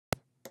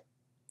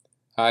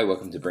Hi,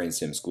 welcome to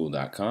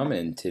brainstemschool.com,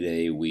 and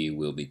today we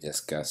will be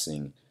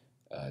discussing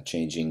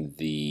changing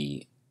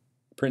the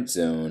print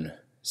zone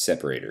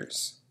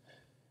separators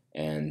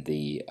and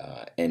the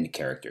end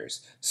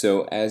characters.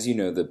 So as you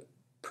know, the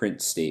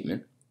print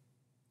statement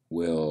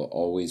will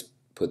always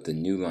put the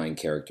new line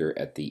character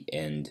at the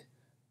end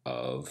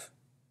of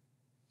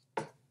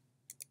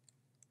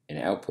an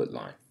output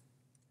line.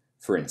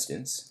 For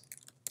instance,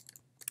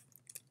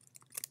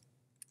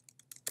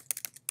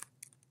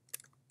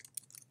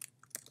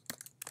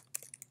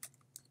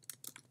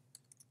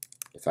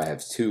 if I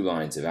have two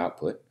lines of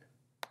output,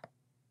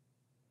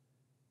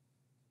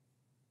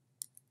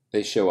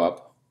 they show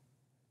up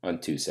on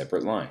two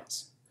separate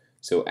lines.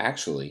 So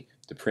actually,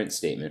 the print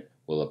statement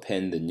will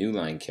append the new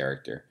line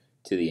character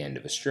to the end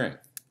of a string.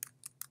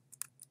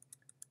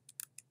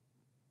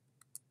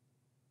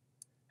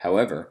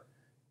 However,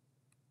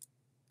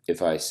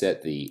 if I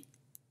set the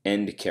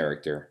end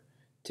character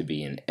to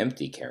be an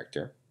empty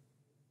character,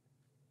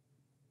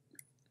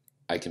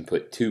 I can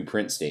put two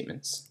print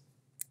statements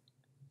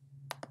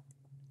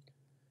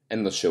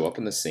and they'll show up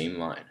on the same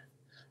line.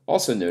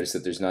 Also notice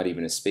that there's not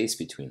even a space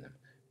between them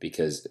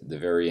because the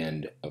very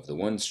end of the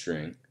one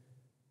string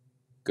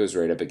goes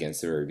right up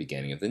against the very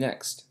beginning of the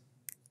next.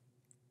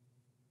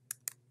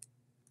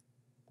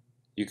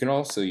 You can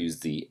also use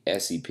the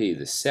SEP,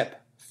 the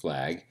SEP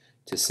flag,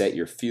 to set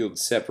your field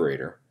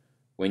separator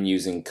when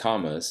using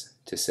commas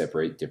to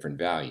separate different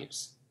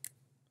values.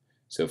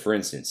 So for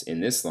instance,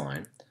 in this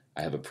line,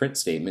 I have a print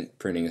statement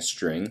printing a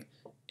string,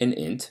 an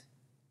int,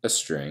 a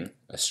string,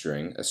 a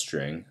string, a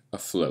string, a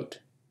float.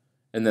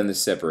 And then the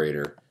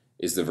separator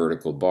is the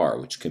vertical bar,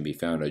 which can be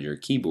found on your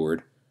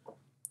keyboard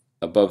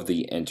above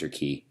the Enter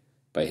key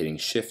by hitting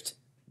Shift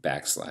 \.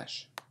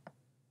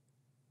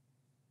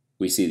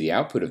 We see the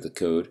output of the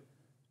code.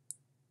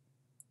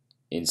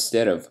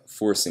 Instead of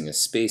forcing a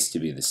space to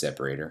be the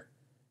separator,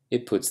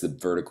 it puts the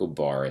vertical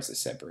bar as a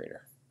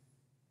separator.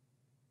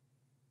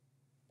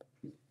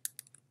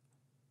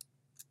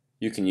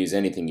 You can use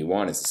anything you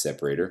want as a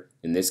separator.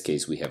 In this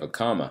case, we have a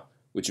comma,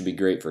 which would be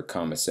great for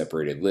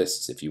comma-separated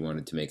lists if you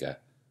wanted to make a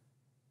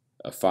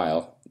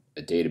file,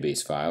 a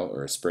database file,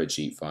 or a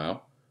spreadsheet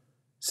file.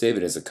 Save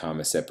it as a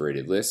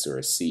comma-separated list or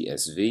a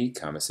CSV,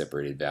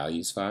 comma-separated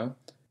values file.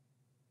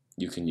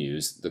 You can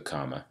use the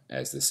comma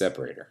as the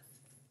separator.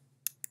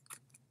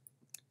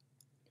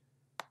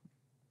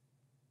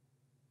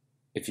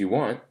 If you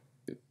want,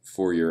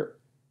 for your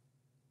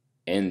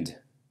end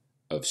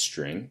of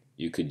string,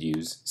 you could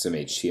use some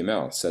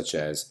HTML, such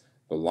as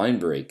the line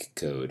break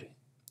code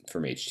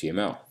from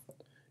HTML.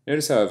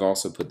 Notice how I've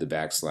also put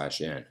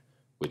the \n,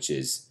 which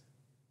is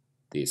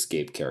the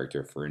escape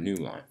character for a new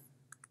line.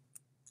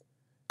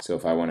 So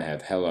if I want to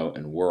have hello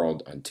and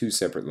world on two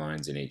separate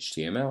lines in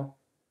HTML,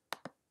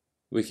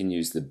 we can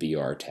use the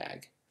BR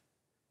tag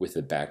with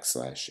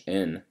the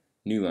 \n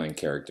new line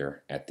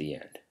character at the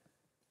end.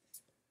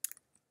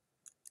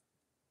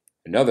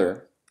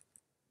 Another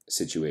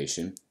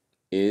situation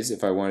is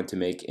if I wanted to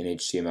make an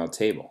HTML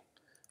table.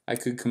 I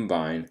could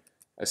combine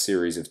a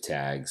series of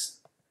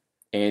tags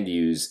and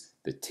use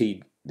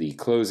the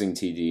closing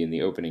TD and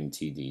the opening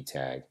TD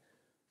tag,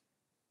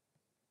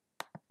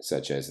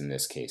 such as in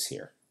this case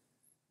here.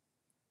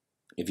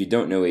 If you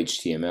don't know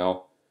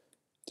HTML,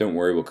 don't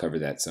worry, we'll cover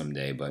that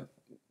someday, but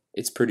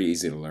it's pretty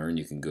easy to learn.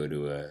 You can go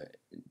to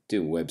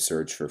do a web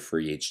search for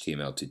free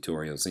HTML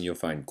tutorials and you'll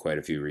find quite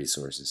a few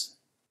resources.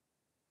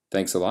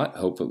 Thanks a lot.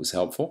 Hope it was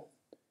helpful.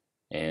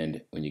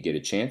 And when you get a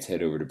chance,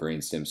 head over to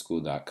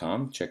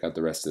brainstemschool.com, check out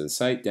the rest of the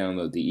site,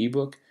 download the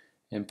ebook,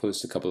 and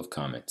post a couple of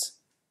comments.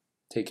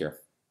 Take care.